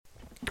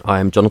I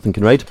am Jonathan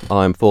Kinraid.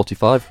 I'm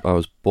 45. I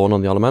was born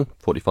on the Isle of Man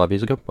 45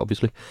 years ago,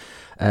 obviously,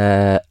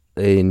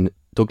 in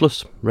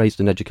Douglas, raised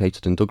and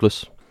educated in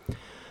Douglas.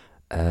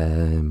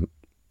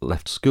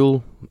 Left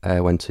school,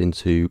 went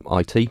into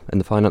IT in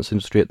the finance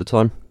industry at the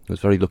time. I was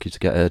very lucky to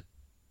get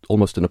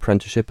almost an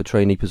apprenticeship, a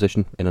trainee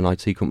position in an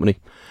IT company.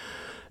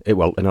 In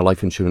a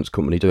life insurance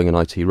company doing an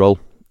IT role.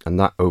 And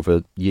that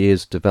over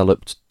years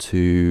developed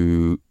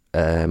to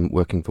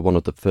working for one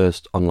of the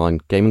first online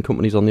gaming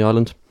companies on the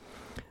island.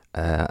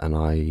 And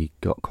I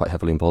got quite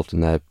heavily involved in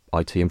their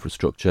IT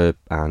infrastructure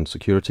and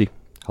security,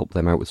 helped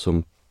them out with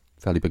some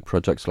fairly big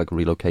projects like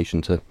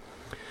relocating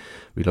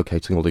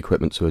all the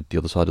equipment to the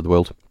other side of the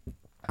world.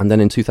 And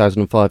then in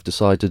 2005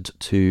 decided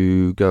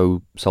to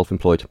go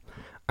self-employed,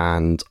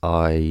 and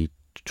I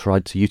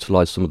tried to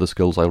utilise some of the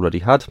skills I already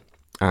had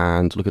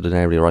and look at an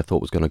area I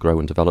thought was going to grow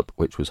and develop,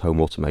 which was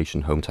home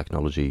automation, home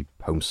technology,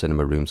 home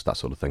cinema rooms, that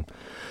sort of thing.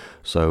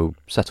 So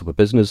set up a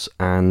business,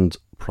 and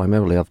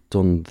primarily I've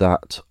done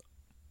that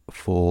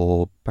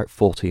for about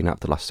 14 out of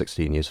the last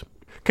 16 years.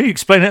 Can you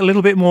explain it a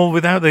little bit more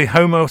without the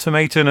home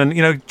automation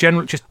and,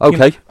 general...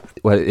 Okay.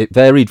 Well, it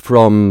varied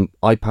from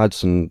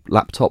iPads and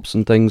laptops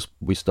and things.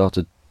 We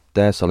started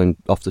there selling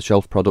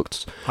off-the-shelf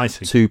products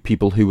to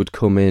people who would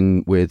come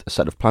in with a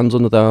set of plans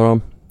under their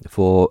arm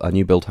for a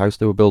new build house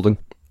they were building,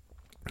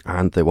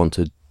 and they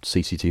wanted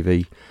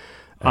CCTV,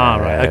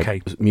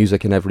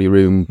 music in every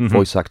room,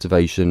 voice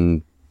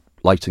activation,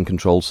 lighting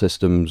control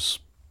systems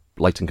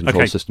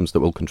that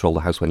will control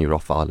the house when you're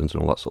off island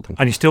and all that sort of thing.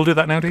 And you still do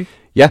that now, do you?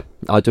 Yeah,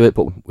 I do it,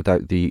 but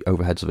without the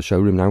overheads of a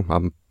showroom now.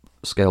 I'm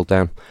scaled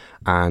down,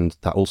 and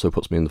that also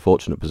puts me in the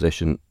fortunate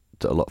position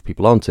that a lot of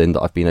people aren't in,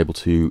 that I've been able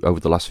to, over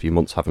the last few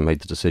months, having made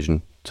the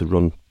decision to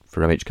run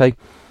for MHK,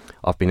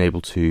 I've been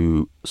able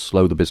to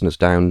slow the business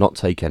down, not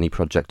take any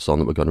projects on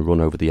that we're going to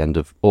run over the end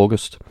of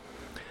August,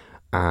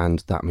 and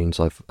that means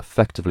I've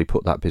effectively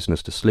put that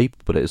business to sleep,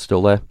 but it is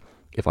still there.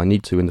 If I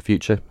need to in the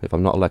future, if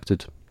I'm not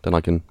elected, then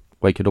I can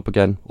wake it up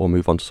again or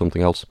move on to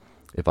something else.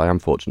 If I am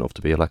fortunate enough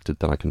to be elected,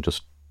 then I can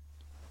just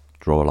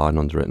draw a line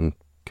under it and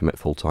commit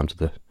full time to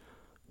the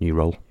new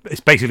role. It's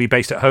basically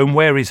based at home.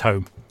 Where is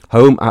home?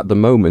 Home at the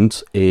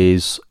moment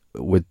is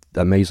with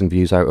amazing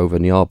views out over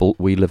Niarbyl.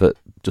 We live at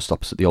just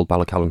opposite the old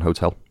Ballacallan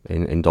Hotel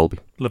in Dalby.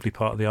 Lovely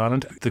part of the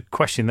island. The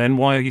question then,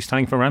 why are you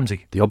standing for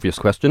Ramsey? The obvious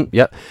question,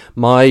 yeah.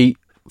 My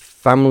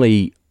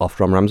family are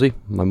from Ramsey.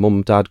 My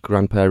mum, dad,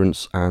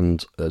 grandparents,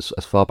 and as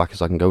far back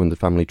as I can go in the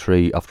family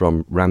tree are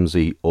from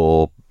Ramsey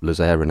or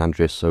Lezayre and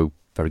Andreas, so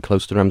very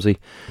close to Ramsey.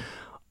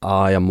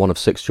 I am one of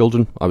 6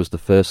 children. I was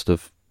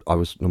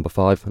number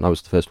 5, and I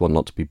was the first one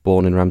not to be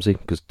born in Ramsey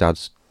because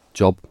Dad's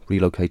job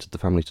relocated the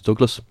family to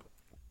Douglas.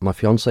 My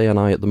fiancée and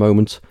I at the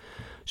moment,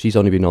 she's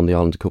only been on the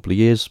island a couple of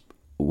years.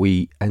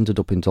 We ended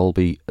up in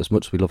Dalby as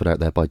much as we love it out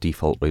there by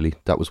default, really.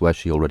 That was where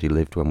she already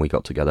lived when we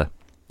got together,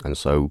 and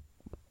so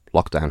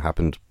lockdown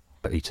happened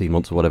 18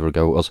 months or whatever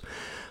ago it was,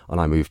 and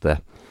I moved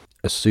there.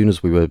 As soon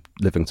as we were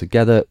living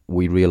together,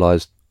 we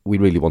realised we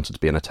really wanted to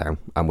be in a town,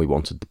 and we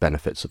wanted the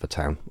benefits of a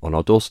town on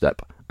our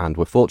doorstep, and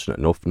we're fortunate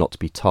enough not to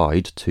be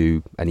tied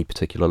to any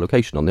particular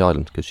location on the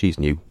island, because she's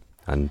new,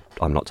 and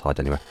I'm not tied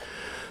anywhere.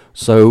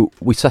 So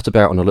we set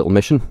about on a little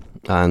mission,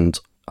 and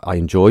I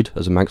enjoyed,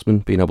 as a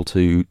Manxman, being able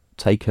to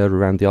take her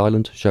around the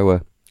island, show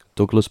her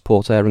Douglas,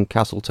 Port Erin,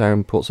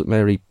 Castletown, Port St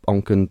Mary,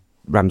 Onken,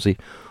 Ramsey,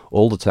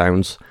 all the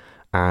towns,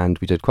 and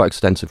we did quite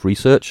extensive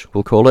research,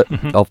 we'll call it,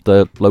 of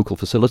the local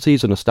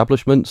facilities and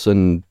establishments,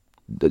 and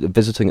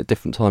visiting at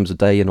different times of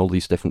day in all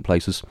these different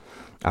places,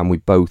 and we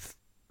both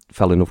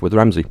fell in love with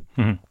Ramsey.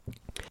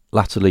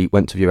 Latterly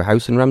went to view a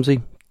house in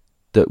Ramsey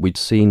that we'd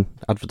seen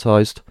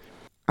advertised,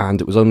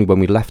 and it was only when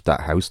we left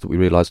that house that we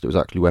realised it was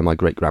actually where my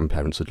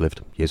great-grandparents had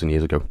lived years and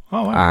years ago.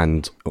 Oh, wow.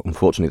 And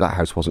unfortunately that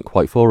house wasn't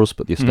quite for us,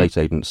 but the estate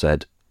agent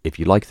said, if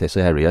you like this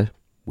area,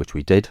 which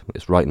we did,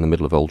 it's right in the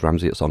middle of Old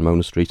Ramsey, it's on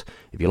Mona Street,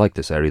 if you like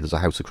this area, there's a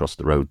house across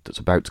the road that's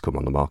about to come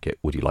on the market,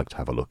 would you like to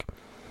have a look?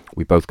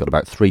 We both got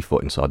about 3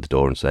 foot inside the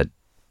door and said,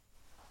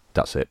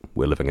 that's it,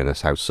 we're living in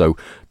this house. So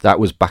that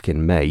was back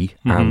in May,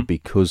 and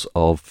because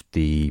of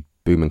the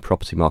booming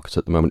property market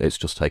at the moment, it's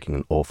just taking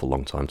an awful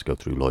long time to go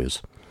through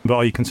lawyers. But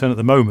are you concerned at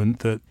the moment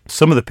that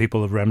some of the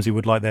people of Ramsey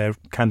would like their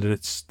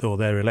candidates or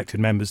their elected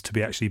members to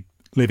be actually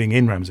living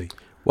in Ramsey?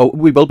 Well,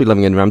 we will be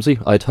living in Ramsey.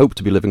 I'd hoped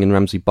to be living in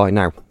Ramsey by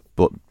now,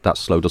 but that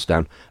slowed us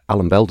down.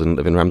 Alan Bell didn't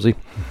live in Ramsey,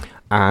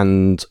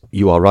 and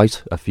you are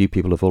right, a few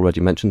people have already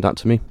mentioned that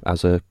to me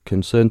as a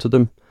concern to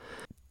them.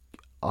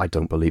 I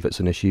don't believe it's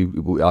an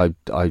issue.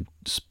 I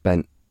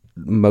spent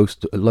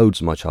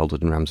loads of my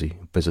childhood in Ramsey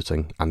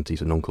visiting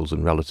aunties and uncles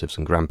and relatives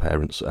and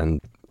grandparents,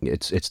 and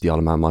it's the Isle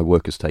of Man. My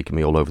work has taken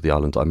me all over the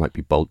island. I might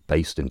be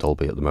based in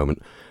Dalby at the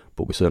moment,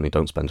 but we certainly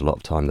don't spend a lot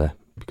of time there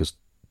because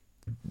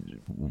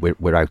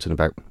we're out and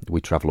about. We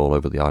travel all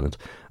over the island,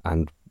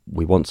 and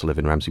we want to live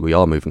in Ramsey. We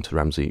are moving to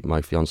Ramsey.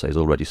 My fiancée has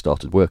already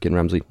started work in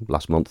Ramsey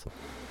last month,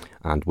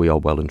 and we are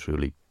well and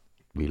truly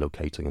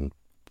relocating and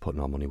putting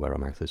our money where our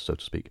mouth is, so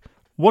to speak.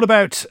 What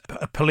about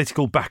a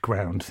political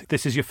background?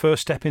 This is your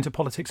first step into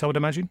politics, I would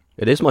imagine?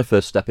 It is my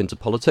first step into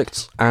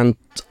politics, and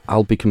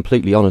I'll be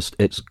completely honest,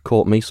 it's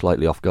caught me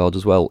slightly off guard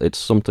as well. It's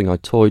something I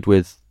toyed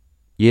with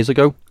years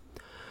ago,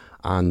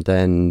 and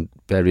then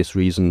various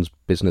reasons,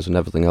 business and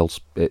everything else,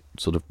 it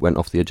sort of went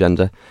off the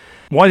agenda.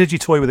 Why did you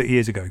toy with it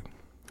years ago?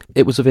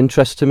 It was of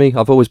interest to me.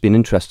 I've always been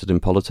interested in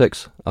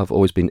politics. I've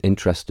always been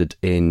interested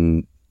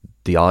in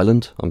the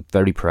island. I'm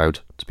very proud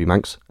to be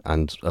Manx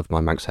and of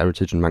my Manx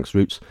heritage and Manx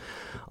roots.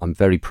 I'm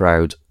very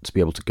proud to be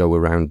able to go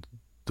around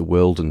the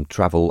world and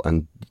travel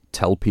and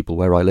tell people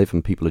where I live,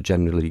 and people are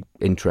generally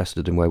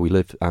interested in where we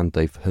live and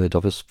they've heard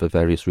of us for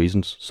various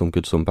reasons, some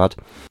good, some bad.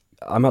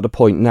 I'm at a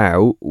point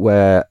now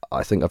where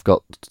I think I've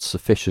got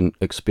sufficient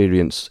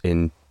experience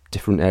in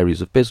different areas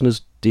of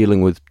business,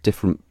 dealing with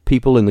different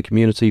people in the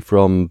community,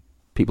 from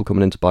people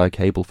coming in to buy a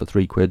cable for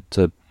 £3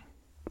 to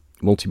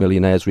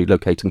multimillionaires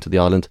relocating to the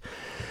island.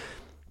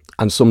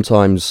 And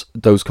sometimes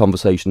those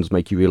conversations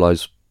make you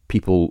realise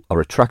people are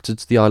attracted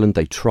to the island,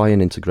 they try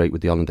and integrate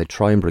with the island, they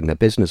try and bring their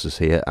businesses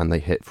here, and they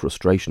hit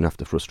frustration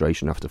after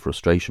frustration after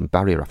frustration,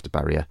 barrier after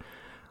barrier,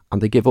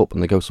 and they give up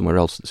and they go somewhere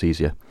else that's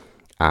easier.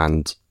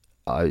 And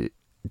I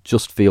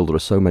just feel there are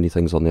so many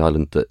things on the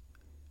island that,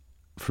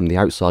 from the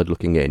outside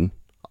looking in,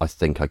 I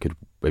think I could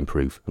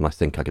improve and I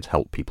think I could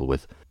help people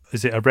with.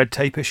 Is it a red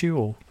tape issue,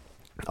 or?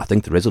 I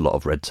think there is a lot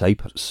of red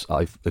tape.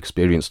 I've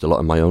experienced a lot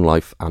in my own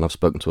life, and I've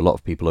spoken to a lot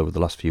of people over the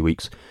last few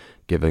weeks,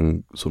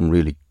 giving some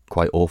really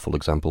quite awful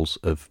examples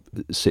of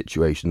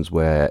situations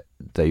where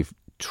they've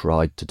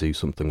tried to do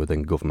something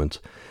within government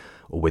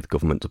or with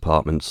government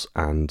departments,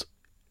 and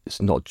it's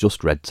not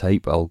just red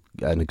tape. I'll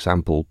get an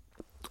example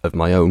of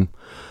my own.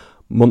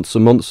 Months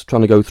and months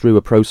trying to go through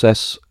a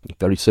process,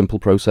 very simple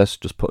process,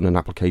 just putting an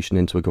application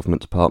into a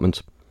government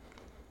department.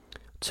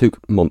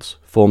 Took months,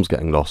 forms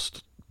getting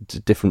lost,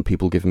 different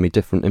people giving me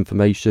different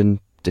information,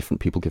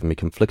 different people giving me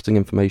conflicting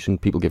information,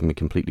 people giving me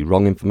completely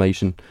wrong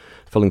information,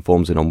 filling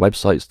forms in on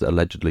websites that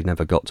allegedly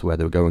never got to where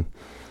they were going.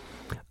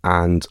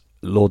 And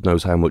Lord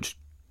knows how much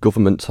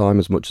government time,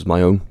 as much as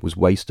my own, was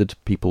wasted,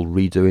 people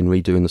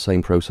redoing the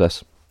same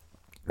process.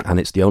 And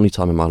it's the only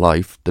time in my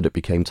life that it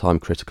became time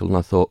critical, and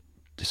I thought,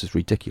 this is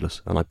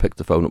ridiculous. And I picked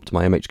the phone up to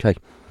my MHK,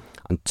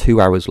 and 2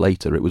 hours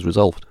later it was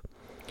resolved.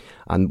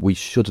 And we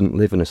shouldn't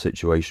live in a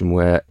situation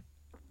where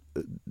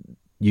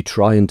you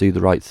try and do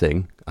the right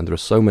thing, and there are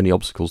so many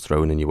obstacles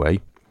thrown in your way.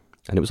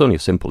 And it was only a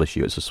simple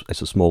issue.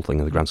 It's a small thing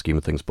in the grand scheme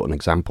of things, but an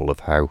example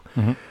of how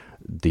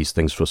these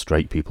things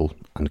frustrate people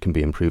and can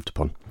be improved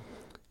upon.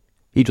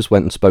 He just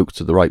went and spoke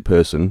to the right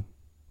person,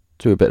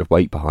 threw a bit of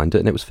weight behind it,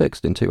 and it was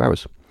fixed in 2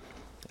 hours.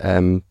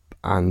 And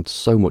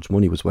so much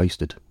money was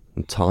wasted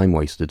and time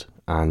wasted.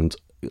 And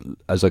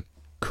as a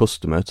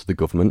customer to the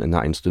government in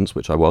that instance,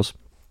 which I was,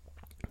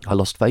 I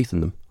lost faith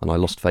in them, and I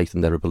lost faith in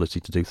their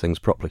ability to do things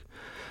properly.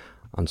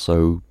 And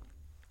so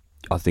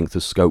I think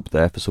there's scope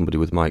there for somebody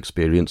with my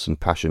experience and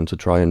passion to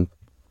try and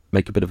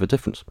make a bit of a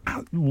difference.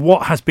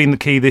 What has been the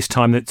key this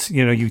time? That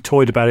you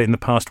toyed about it in the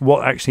past.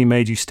 What actually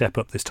made you step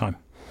up this time?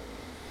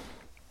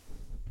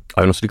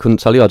 I honestly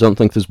couldn't tell you. I don't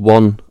think there's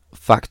one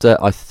factor.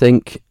 I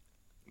think,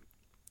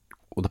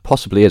 well, there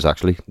possibly is,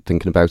 actually,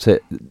 thinking about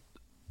it.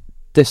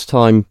 This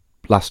time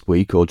last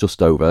week, or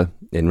just over,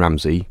 in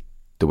Ramsey,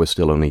 there were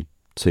still only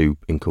 2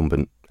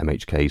 incumbent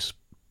MHKs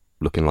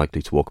looking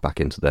likely to walk back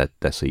into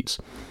their seats.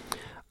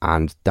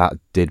 And that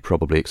did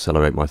probably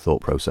accelerate my thought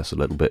process a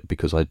little bit,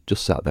 because I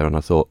just sat there and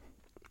I thought,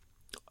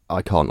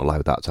 I can't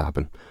allow that to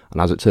happen.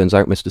 And as it turns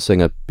out, Mr.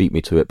 Singer beat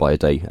me to it by a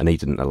day, and he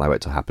didn't allow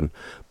it to happen.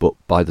 But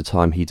by the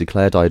time he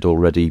declared, I'd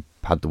already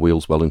had the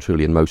wheels well and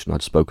truly in motion.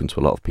 I'd spoken to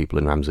a lot of people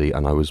in Ramsey,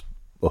 and I was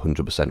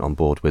 100% on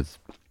board with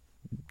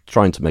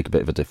trying to make a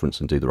bit of a difference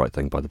and do the right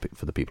thing for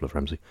the people of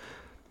Ramsey.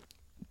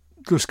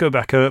 Let's go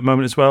back a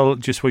moment as well,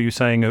 just what you were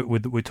saying, we're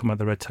talking about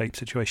the red tape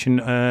situation.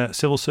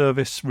 Civil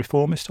service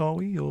reformist, are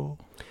we? Or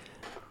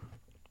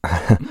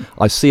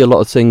I see a lot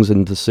of things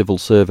in the civil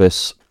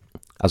service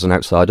as an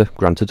outsider,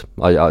 granted.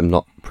 I'm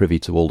not privy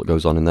to all that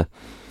goes on in there.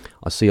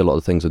 I see a lot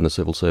of things in the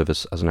civil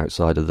service as an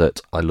outsider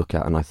that I look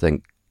at and I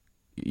think,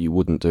 you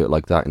wouldn't do it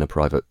like that in a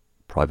private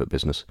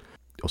business,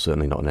 or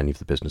certainly not in any of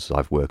the businesses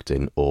I've worked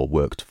in or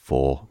worked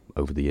for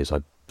over the years. I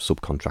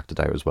subcontracted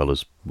out as well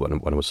as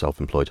when I was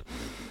self-employed.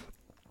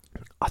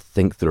 I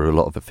think there are a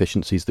lot of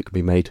efficiencies that can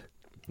be made.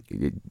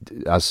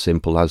 As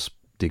simple as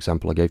the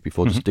example I gave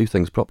before, just do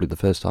things properly the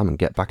first time and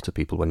get back to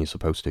people when you're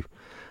supposed to.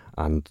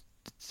 And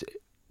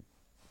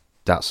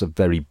that's a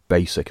very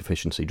basic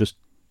efficiency. Just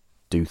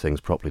do things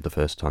properly the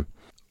first time.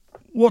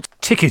 What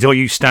ticket are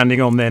you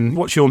standing on then?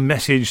 What's your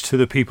message to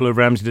the people of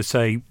Ramsey to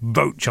say,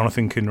 vote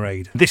Jonathan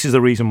Kinraid? This is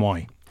the reason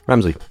why.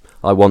 Ramsey.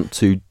 I want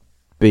to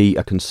be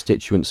a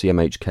constituency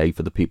MHK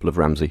for the people of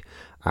Ramsey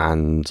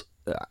and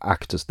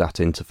act as that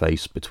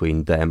interface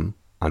between them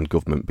and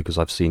government, because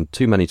I've seen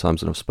too many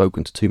times and I've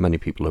spoken to too many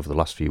people over the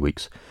last few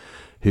weeks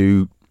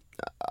who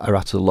are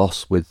at a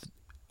loss with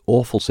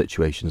awful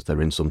situations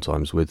they're in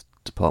sometimes with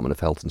Department of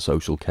Health and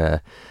Social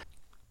Care,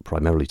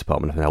 primarily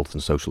Department of Health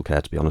and Social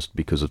Care, to be honest,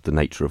 because of the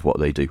nature of what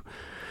they do.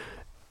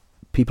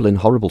 people in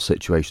horrible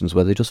situations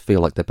where they just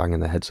feel like they're banging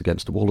their heads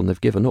against the wall and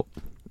they've given up,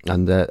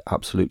 and they're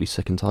absolutely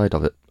sick and tired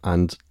of it,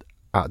 and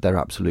at their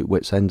absolute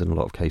wit's end in a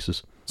lot of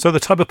cases. So the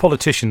type of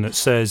politician that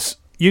says,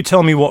 you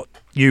tell me what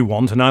you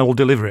want and I will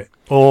deliver it.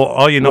 Or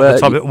are you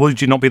not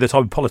would you not be the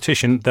type of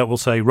politician that will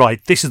say,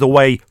 right, this is the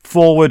way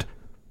forward,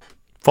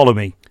 follow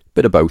me?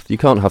 Bit of both. You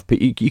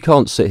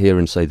can't sit here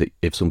and say that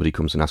if somebody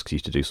comes and asks you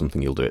to do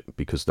something, you'll do it,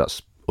 because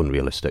that's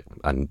unrealistic,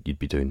 and you'd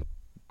be doing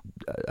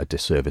a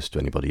disservice to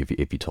anybody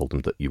if you told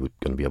them that you were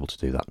going to be able to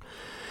do that.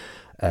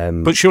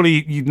 But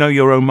surely you know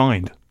your own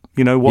mind.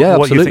 You know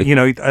what you think,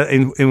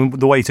 in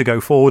the way to go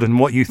forward, and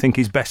what you think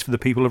is best for the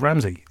people of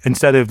Ramsey.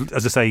 Instead of,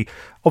 as I say,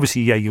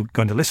 obviously, you're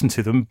going to listen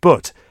to them,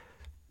 but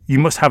you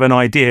must have an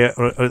idea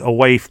or a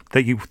way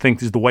that you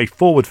think is the way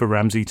forward for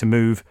Ramsey to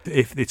move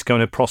if it's going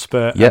to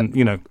prosper. Yeah.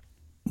 And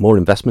more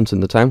investment in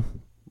the town,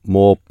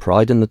 more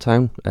pride in the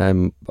town.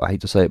 I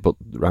hate to say it, but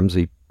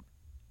Ramsey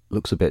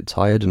looks a bit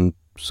tired and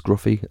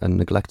scruffy and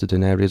neglected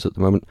in areas at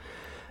the moment.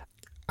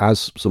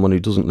 As someone who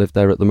doesn't live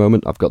there at the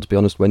moment, I've got to be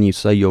honest, when you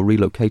say you're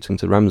relocating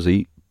to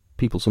Ramsey,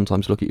 people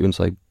sometimes look at you and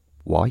say,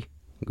 why?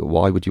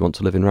 Why would you want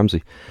to live in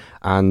Ramsey?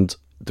 And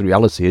the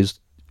reality is,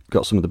 you've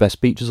got some of the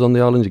best beaches on the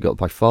island, you've got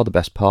by far the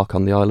best park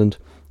on the island,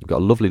 you've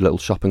got a lovely little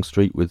shopping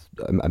street with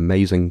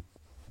amazing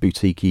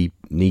boutique-y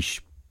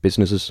niche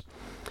businesses.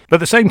 But at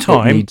the same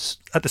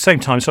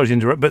time, sorry to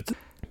interrupt, but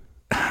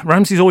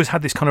Ramsey's always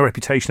had this kind of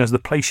reputation as the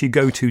place you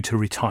go to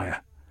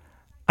retire.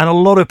 And a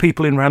lot of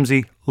people in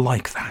Ramsey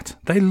like that.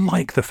 They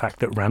like the fact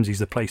that Ramsey's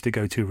the place to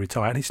go to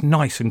retire. And it's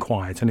nice and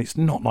quiet, and it's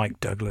not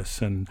like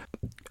Douglas. And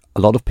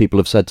a lot of people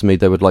have said to me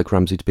they would like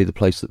Ramsey to be the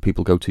place that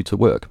people go to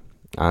work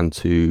and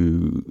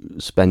to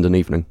spend an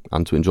evening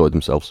and to enjoy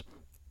themselves.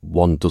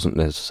 One doesn't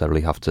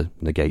necessarily have to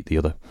negate the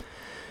other.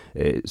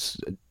 It's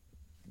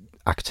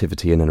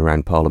activity in and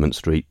around Parliament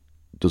Street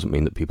doesn't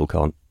mean that people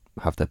can't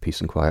have their peace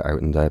and quiet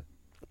out in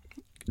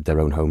their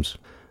own homes.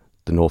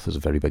 The north is a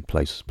very big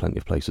place, plenty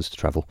of places to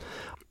travel.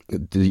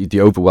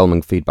 The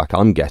overwhelming feedback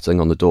I'm getting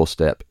on the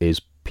doorstep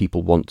is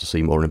people want to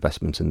see more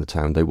investment in the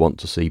town. They want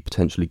to see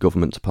potentially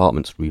government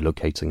departments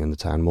relocating in the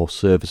town, more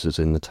services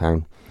in the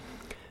town,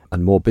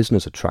 and more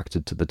business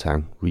attracted to the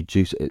town.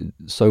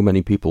 So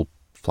many people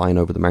flying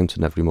over the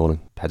mountain every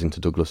morning, heading to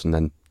Douglas, and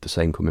then the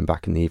same coming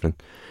back in the evening.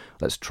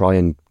 Let's try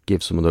and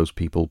give some of those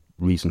people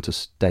reason to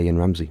stay in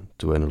Ramsey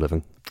to earn a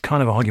living. The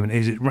kind of argument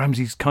is that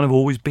Ramsey's kind of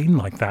always been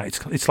like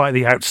that. It's like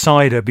the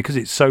outsider, because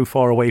it's so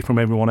far away from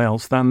everyone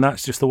else, then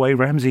that's just the way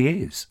Ramsey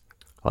is.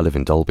 I live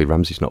in Dalby.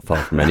 Ramsey's not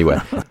far from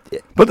anywhere.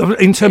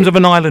 But in terms of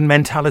an island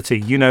mentality,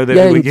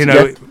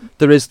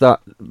 there is that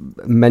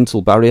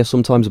mental barrier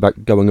sometimes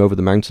about going over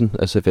the mountain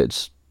as if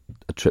it's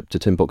a trip to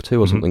Timbuktu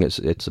or something.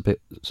 It's a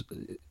bit,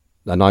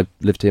 and I've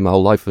lived here my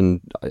whole life,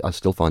 and I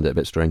still find it a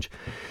bit strange.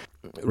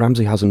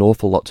 Ramsey has an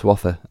awful lot to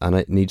offer, and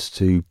it needs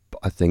to,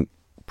 I think,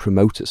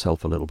 promote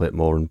itself a little bit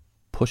more and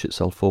push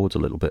itself forward a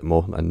little bit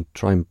more and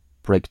try and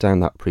break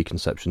down that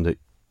preconception that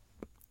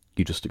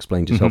you just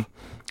explained yourself.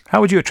 How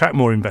would you attract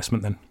more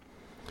investment then?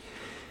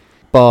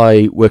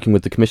 By working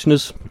with the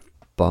commissioners,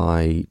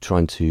 by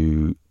trying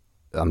to,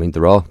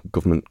 there are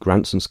government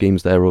grants and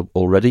schemes there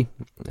already,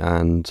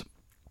 and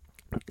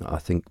I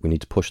think we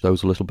need to push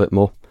those a little bit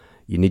more.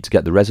 You need to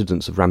get the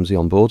residents of Ramsey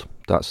on board.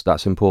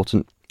 That's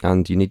important,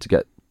 and you need to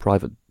get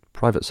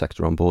private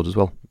sector on board as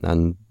well,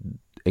 and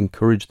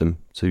encourage them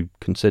to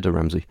consider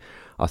Ramsey.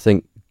 I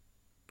think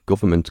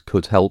government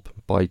could help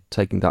by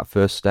taking that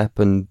first step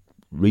and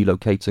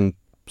relocating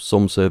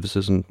some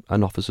services and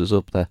offices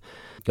up there.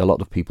 A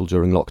lot of people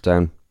during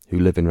lockdown who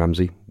live in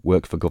Ramsey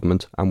work for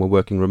government and were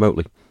working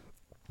remotely.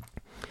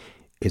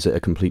 Is it a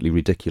completely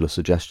ridiculous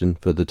suggestion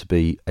for there to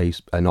be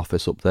an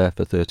office up there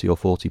for 30 or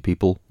 40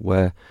 people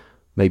where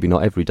maybe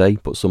not every day,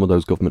 but some of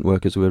those government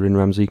workers who are in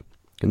Ramsey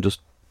can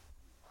just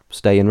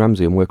stay in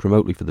Ramsey and work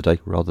remotely for the day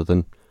rather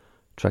than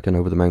trekking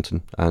over the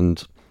mountain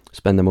and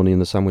spend their money in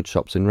the sandwich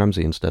shops in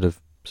Ramsey instead of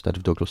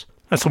Douglas?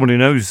 As someone who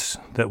knows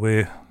that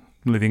we're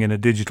living in a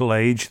digital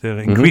age, the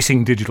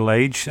increasing digital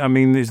age,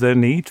 is there a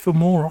need for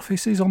more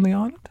offices on the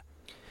island?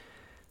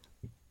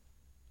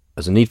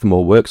 There's a need for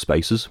more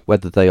workspaces,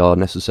 whether they are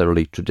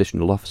necessarily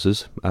traditional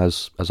offices,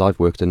 as I've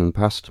worked in the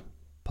past,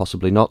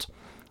 possibly not.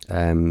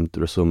 There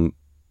are some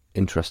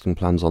interesting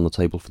plans on the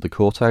table for the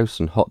courthouse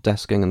and hot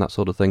desking and that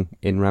sort of thing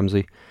in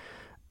Ramsey.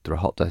 There are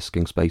hot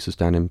desking spaces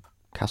down in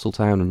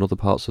Castletown and other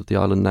parts of the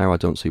island now. I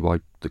don't see why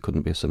there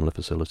couldn't be a similar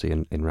facility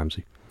in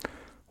Ramsey.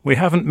 We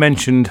haven't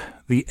mentioned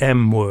the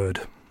M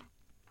word.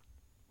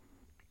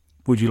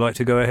 Would you like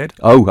to go ahead?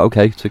 Oh,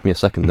 okay. Took me a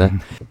second there.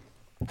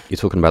 You're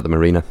talking about the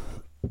marina.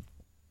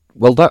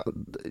 Well, that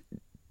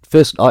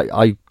first,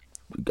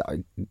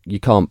 you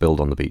can't build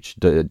on the beach.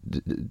 There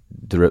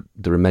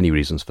are many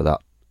reasons for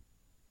that.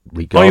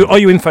 Are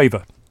you in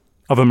favour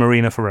of a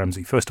marina for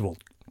Ramsey, first of all?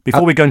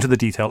 Before we go into the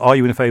detail, are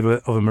you in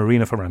favour of a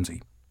marina for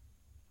Ramsey?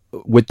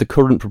 With the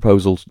current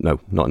proposals, no,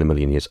 not in a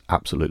million years.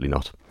 Absolutely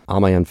not.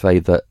 Am I in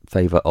favour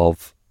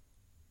of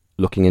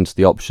looking into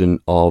the option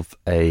of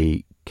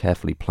a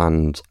carefully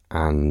planned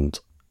and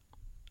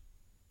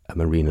a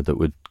marina that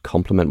would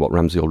complement what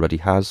Ramsey already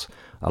has,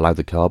 allow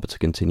the harbour to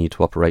continue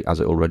to operate as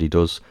it already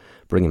does,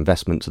 bring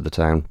investment to the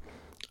town,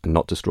 and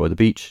not destroy the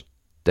beach,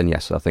 then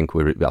yes, I think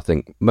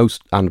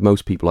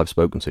most people I've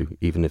spoken to,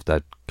 even if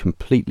they're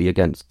completely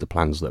against the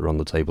plans that are on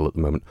the table at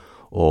the moment,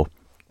 or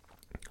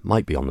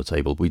might be on the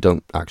table, we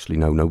don't actually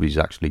know. Nobody's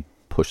actually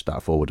pushed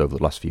that forward over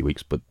the last few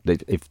weeks, but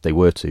if they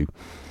were to,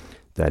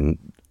 then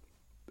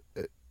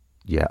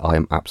yeah, I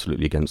am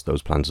absolutely against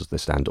those plans as they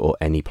stand, or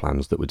any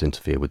plans that would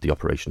interfere with the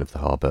operation of the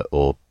harbour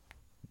or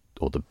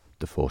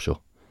the foreshore.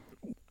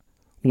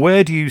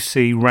 Where do you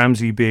see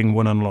Ramsey being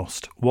won and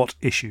lost? What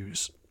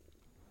issues?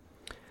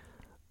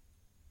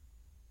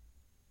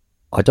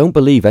 I don't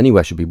believe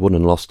anywhere should be won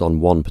and lost on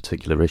one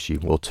particular issue,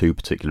 or two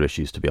particular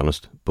issues, to be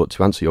honest. But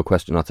to answer your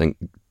question, I think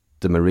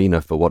the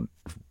marina,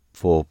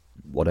 for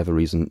whatever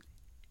reason,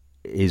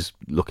 is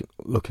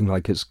looking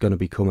like it's going to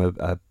become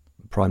a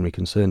primary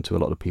concern to a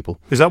lot of people.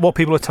 Is that what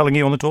people are telling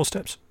you on the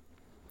doorsteps?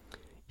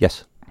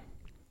 Yes.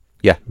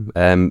 Yeah.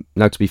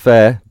 Now, to be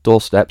fair,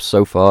 doorsteps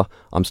so far,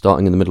 I'm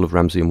starting in the middle of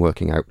Ramsey and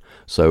working out.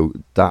 So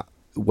that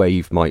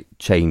wave might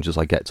change as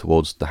I get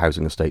towards the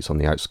housing estates on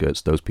the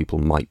outskirts. Those people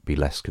might be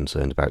less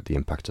concerned about the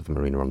impact of a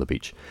marina on the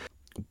beach.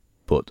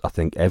 But I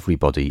think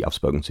everybody I've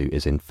spoken to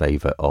is in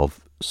favour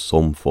of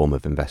some form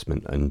of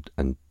investment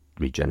and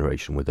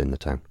regeneration within the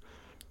town.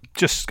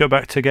 Just go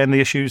back to, again,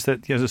 the issues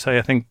that, as I say,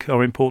 I think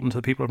are important to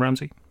the people of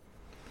Ramsey.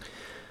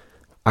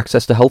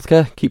 Access to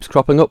healthcare keeps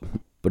cropping up,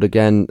 but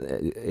again,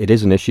 it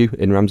is an issue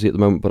in Ramsey at the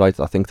moment, but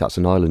I think that's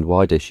an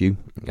island-wide issue.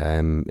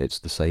 It's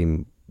the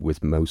same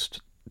with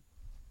most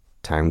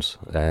towns,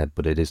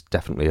 but it is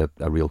definitely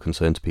a real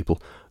concern to people.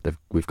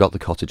 We've got the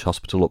cottage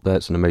hospital up there.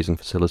 It's an amazing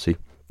facility.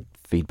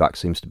 Feedback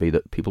seems to be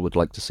that people would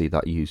like to see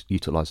that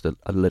utilised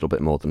a little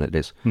bit more than it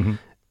is. Mm-hmm.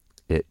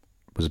 It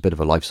was a bit of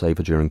a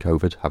lifesaver during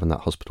COVID, having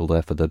that hospital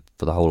there for the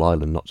whole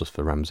island, not just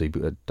for Ramsey.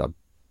 But I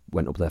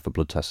went up there for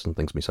blood tests and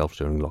things myself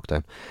during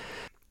lockdown.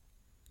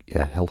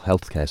 Yeah,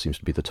 healthcare seems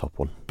to be the top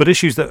one. But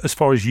issues that, as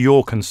far as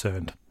you're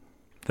concerned,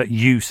 that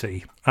you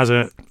see as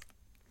a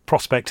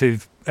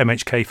prospective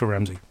MHK for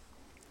Ramsey?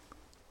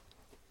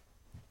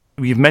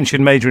 You've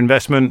mentioned major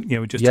investment.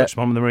 We just touched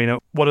upon the marina.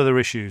 What other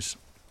issues?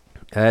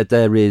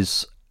 There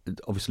is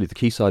obviously the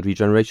quayside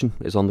regeneration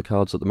is on the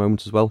cards at the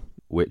moment as well,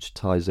 which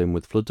ties in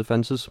with flood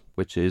defences,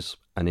 which is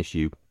an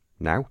issue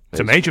now. It's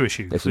a major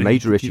issue. It's a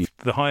major issue.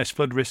 The highest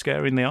flood risk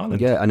area in the island.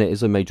 Yeah, and it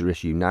is a major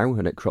issue now,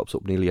 and it crops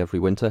up nearly every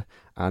winter,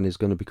 and is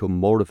going to become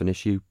more of an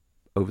issue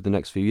over the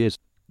next few years.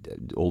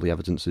 All the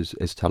evidence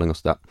is telling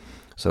us that.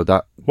 So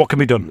that what can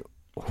be done?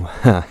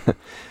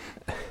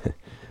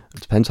 It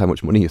depends how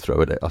much money you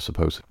throw at it, I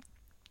suppose.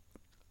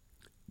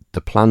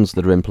 The plans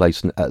that are in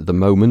place at the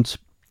moment,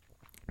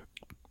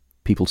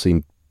 people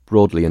seem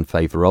broadly in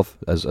favour of,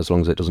 as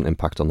long as it doesn't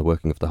impact on the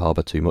working of the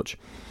harbour too much.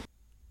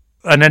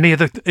 And any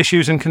other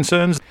issues and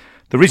concerns?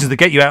 The reasons to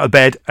get you out of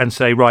bed and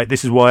say, right,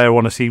 this is why I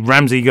want to see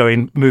Ramsey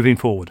moving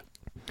forward.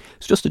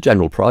 It's just a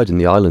general pride in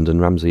the island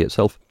and Ramsey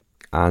itself,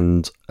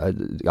 and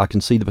I can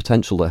see the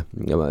potential there.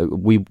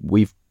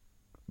 We've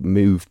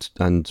moved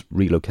and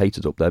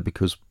relocated up there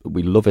because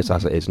we love it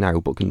as it is now,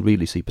 but can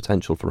really see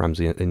potential for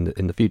Ramsey in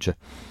the future.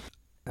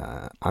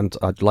 And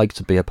I'd like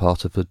to be a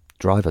part of the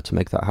driver to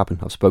make that happen.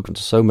 I've spoken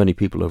to so many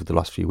people over the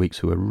last few weeks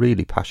who are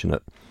really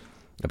passionate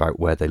about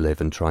where they live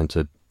and trying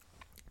to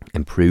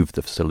improve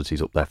the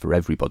facilities up there for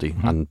everybody,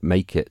 and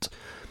make it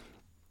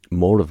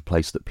more of a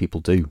place that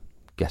people do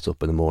get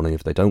up in the morning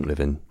if they don't live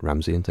in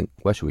Ramsey and think,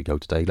 where should we go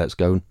today? Let's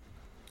go and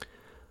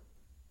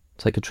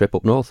take a trip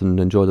up north and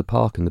enjoy the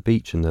park and the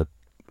beach and the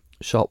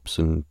shops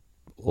and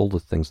all the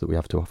things that we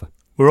have to offer.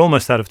 We're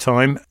almost out of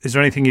time. Is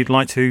there anything you'd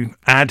like to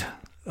add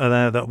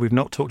that we've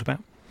not talked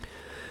about?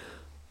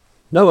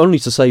 No, only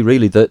to say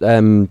really that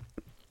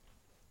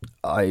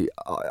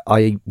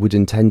I would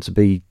intend to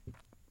be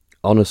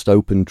honest,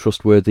 open,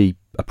 trustworthy,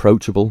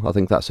 approachable. I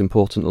think that's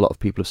important. A lot of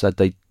people have said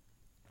they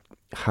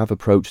have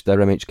approached their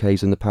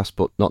MHKs in the past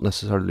but not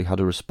necessarily had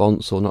a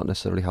response, or not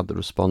necessarily had the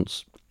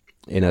response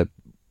in a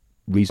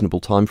reasonable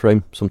time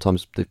frame.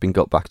 Sometimes they've been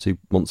got back to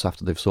months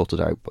after they've sorted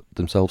it out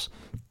themselves.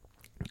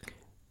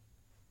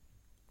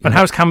 And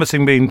how's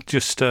canvassing been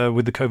just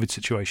with the COVID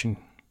situation?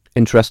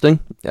 Interesting.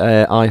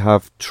 I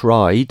have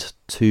tried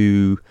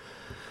to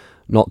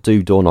not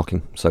do door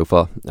knocking so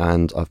far,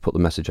 and I've put the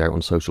message out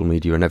on social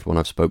media and everyone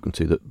I've spoken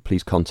to that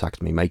please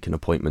contact me, make an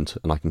appointment,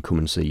 and I can come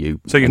and see you.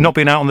 So you've not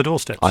been out on the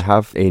doorsteps? I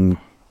have in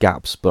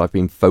gaps, but I've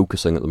been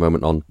focusing at the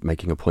moment on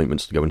making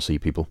appointments to go and see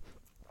people,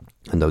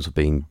 and those have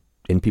been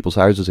in people's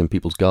houses, in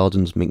people's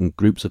gardens, meeting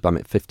groups of, I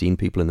met 15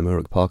 people in the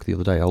Murrock Park the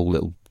other day. A whole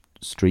little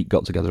street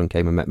got together and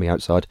came and met me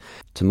outside.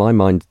 To my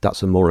mind,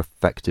 that's a more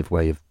effective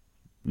way of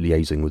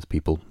liaising with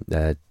people.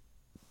 The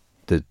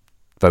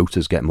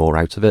voters get more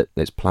out of it.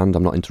 It's planned.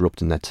 I'm not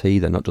interrupting their tea.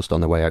 They're not just on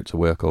their way out to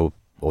work or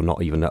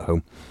not even at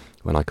home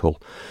when I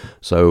call.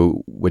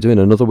 So we're doing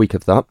another week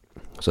of that.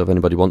 So if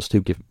anybody wants to,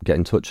 get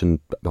in touch and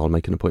I'll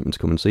make an appointment to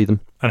come and see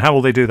them. And how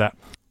will they do that?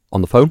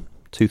 On the phone,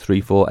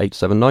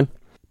 234879,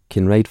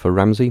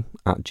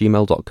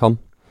 kinraidforramsey@gmail.com,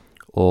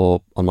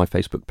 or on my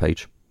Facebook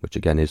page, which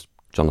again is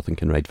Jonathan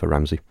Kinraid for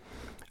Ramsey.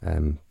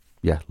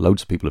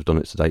 Loads of people have done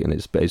it to date, and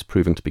it's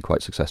proving to be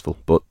quite successful.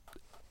 But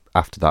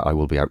after that, I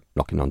will be out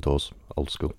knocking on doors, old school.